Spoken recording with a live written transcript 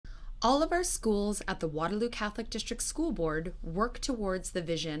All of our schools at the Waterloo Catholic District School Board work towards the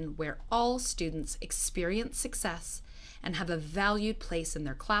vision where all students experience success and have a valued place in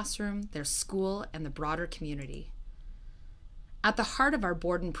their classroom, their school, and the broader community. At the heart of our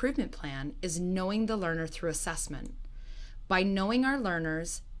board improvement plan is knowing the learner through assessment. By knowing our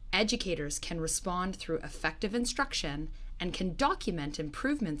learners, educators can respond through effective instruction and can document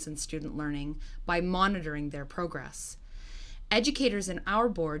improvements in student learning by monitoring their progress. Educators in our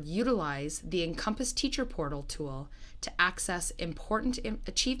board utilize the Encompass Teacher Portal tool to access important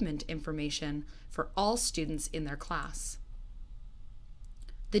achievement information for all students in their class.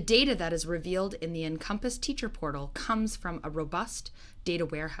 The data that is revealed in the Encompass Teacher Portal comes from a robust data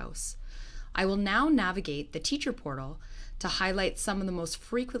warehouse. I will now navigate the Teacher Portal to highlight some of the most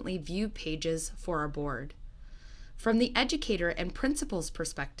frequently viewed pages for our board. From the educator and principal's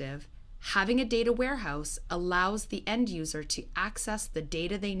perspective, having a data warehouse allows the end user to access the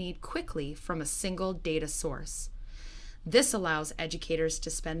data they need quickly from a single data source. This allows educators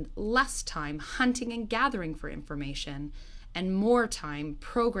to spend less time hunting and gathering for information and more time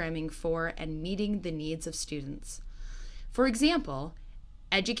programming for and meeting the needs of students. For example,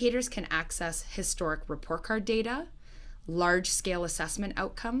 educators can access historic report card data, large-scale assessment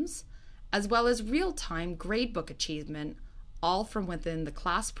outcomes, as well as real-time gradebook achievement, all from within the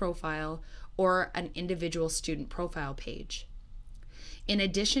class profile or an individual student profile page. In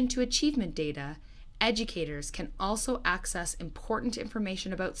addition to achievement data, educators can also access important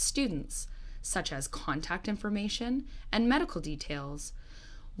information about students, such as contact information and medical details,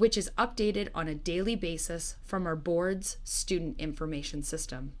 which is updated on a daily basis from our board's student information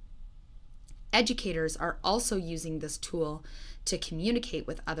system. Educators are also using this tool to communicate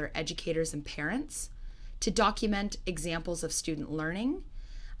with other educators and parents, to document examples of student learning,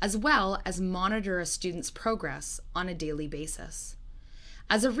 as well as monitor a student's progress on a daily basis.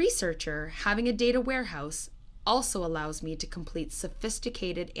 As a researcher, having a data warehouse also allows me to complete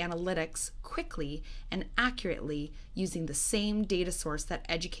sophisticated analytics quickly and accurately using the same data source that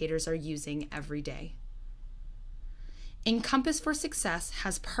educators are using every day. Encompass for Success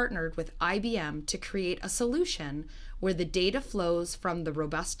has partnered with IBM to create a solution where the data flows from the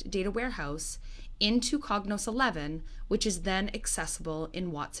robust data warehouse into Cognos 11, which is then accessible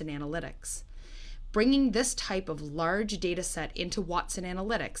in Watson Analytics. Bringing this type of large data set into Watson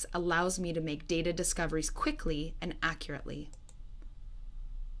Analytics allows me to make data discoveries quickly and accurately.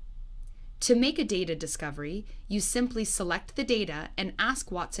 To make a data discovery, you simply select the data and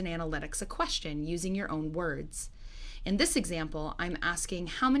ask Watson Analytics a question using your own words. In this example, I'm asking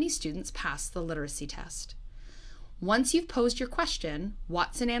how many students passed the literacy test. Once you've posed your question,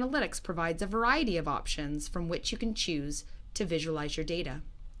 Watson Analytics provides a variety of options from which you can choose to visualize your data.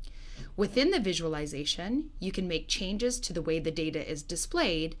 Within the visualization, you can make changes to the way the data is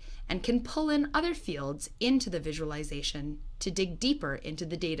displayed and can pull in other fields into the visualization to dig deeper into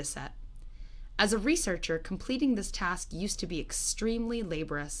the data set. As a researcher, completing this task used to be extremely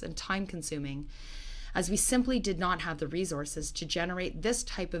laborious and time-consuming, as we simply did not have the resources to generate this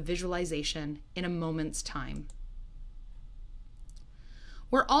type of visualization in a moment's time.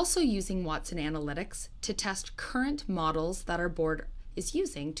 We're also using Watson Analytics to test current models that our board is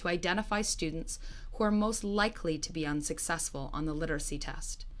using to identify students who are most likely to be unsuccessful on the literacy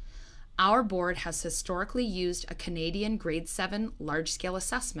test. Our board has historically used a Canadian grade 7 large-scale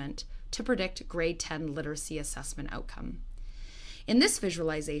assessment to predict grade 10 literacy assessment outcome. In this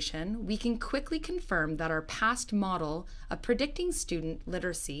visualization, we can quickly confirm that our past model of predicting student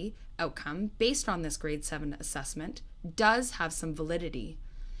literacy outcome based on this grade 7 assessment does have some validity.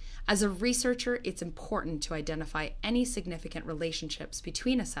 As a researcher, it's important to identify any significant relationships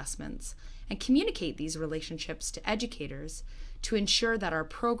between assessments and communicate these relationships to educators to ensure that our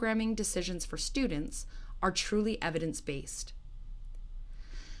programming decisions for students are truly evidence-based.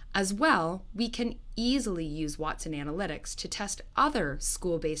 As well, we can easily use Watson Analytics to test other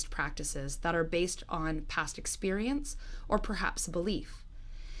school-based practices that are based on past experience or perhaps belief.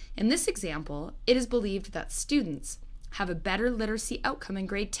 In this example, it is believed that students have a better literacy outcome in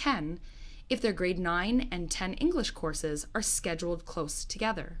grade 10 if their grade 9 and 10 English courses are scheduled close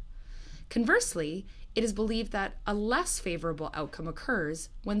together. Conversely, it is believed that a less favorable outcome occurs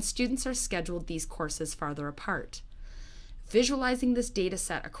when students are scheduled these courses farther apart. Visualizing this data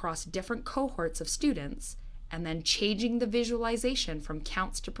set across different cohorts of students and then changing the visualization from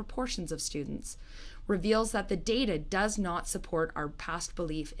counts to proportions of students reveals that the data does not support our past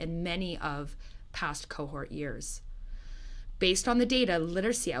belief in many of past cohort years. Based on the data,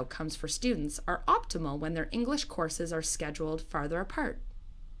 literacy outcomes for students are optimal when their English courses are scheduled farther apart.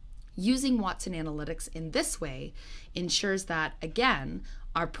 Using Watson Analytics in this way ensures that, again,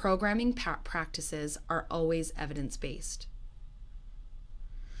 Our programming practices are always evidence-based.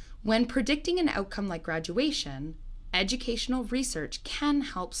 When predicting an outcome like graduation, educational research can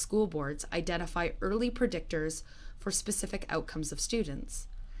help school boards identify early predictors for specific outcomes of students.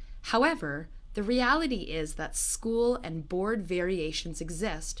 However, the reality is that school and board variations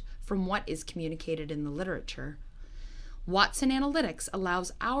exist from what is communicated in the literature. Watson Analytics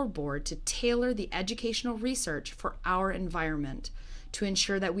allows our board to tailor the educational research for our environment to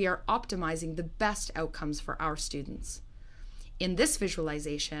ensure that we are optimizing the best outcomes for our students. In this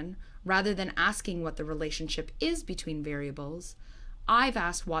visualization, rather than asking what the relationship is between variables, I've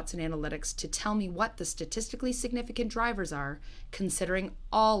asked Watson Analytics to tell me what the statistically significant drivers are, considering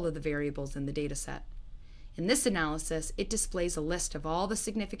all of the variables in the dataset. In this analysis, it displays a list of all the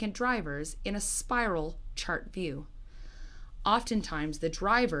significant drivers in a spiral chart view. Oftentimes, the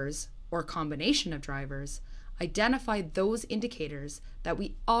drivers, or combination of drivers, identify those indicators that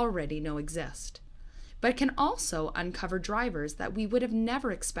we already know exist, but can also uncover drivers that we would have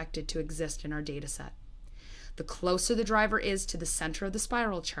never expected to exist in our dataset. The closer the driver is to the center of the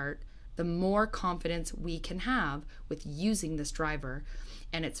spiral chart, the more confidence we can have with using this driver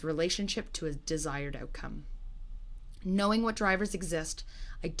and its relationship to a desired outcome. Knowing what drivers exist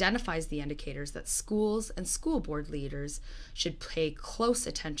identifies the indicators that schools and school board leaders should pay close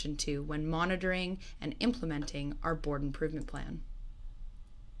attention to when monitoring and implementing our board improvement plan.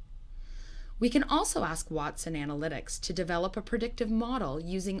 We can also ask Watson Analytics to develop a predictive model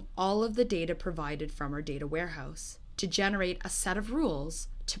using all of the data provided from our data warehouse to generate a set of rules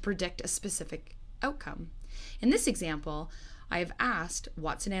to predict a specific outcome. In this example, I have asked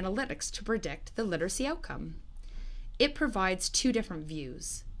Watson Analytics to predict the literacy outcome. It provides two different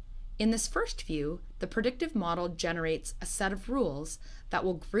views. In this first view, the predictive model generates a set of rules that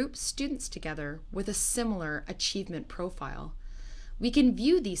will group students together with a similar achievement profile. We can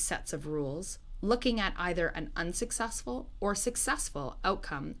view these sets of rules looking at either an unsuccessful or successful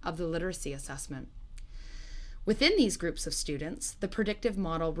outcome of the literacy assessment. Within these groups of students, the predictive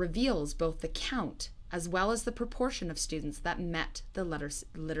model reveals both the count as well as the proportion of students that met the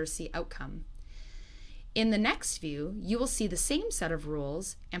literacy outcome. In the next view, you will see the same set of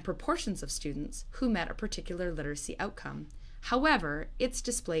rules and proportions of students who met a particular literacy outcome. However, it's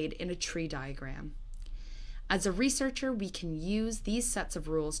displayed in a tree diagram. As a researcher, we can use these sets of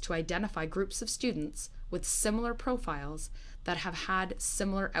rules to identify groups of students with similar profiles that have had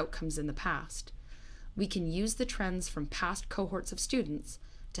similar outcomes in the past. We can use the trends from past cohorts of students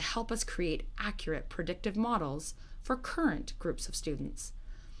to help us create accurate predictive models for current groups of students.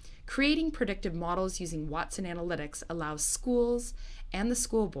 Creating predictive models using Watson Analytics allows schools and the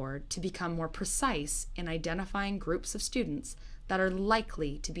school board to become more precise in identifying groups of students that are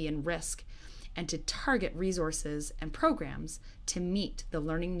likely to be in risk and to target resources and programs to meet the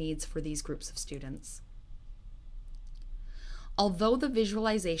learning needs for these groups of students. Although the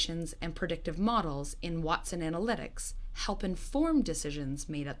visualizations and predictive models in Watson Analytics help inform decisions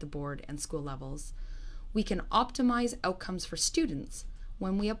made at the board and school levels, we can optimize outcomes for students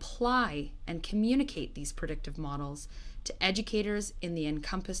when we apply and communicate these predictive models to educators in the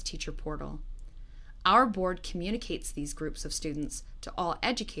Encompass Teacher Portal. Our board communicates these groups of students to all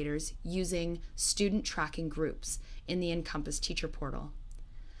educators using student tracking groups in the Encompass Teacher Portal.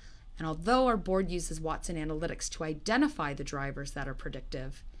 And although our board uses Watson Analytics to identify the drivers that are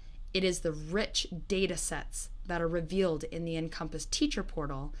predictive, it is the rich data sets that are revealed in the Encompass Teacher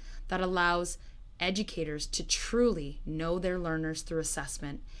Portal that allows educators to truly know their learners through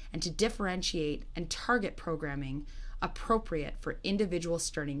assessment and to differentiate and target programming appropriate for individual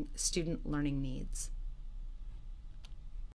student learning needs.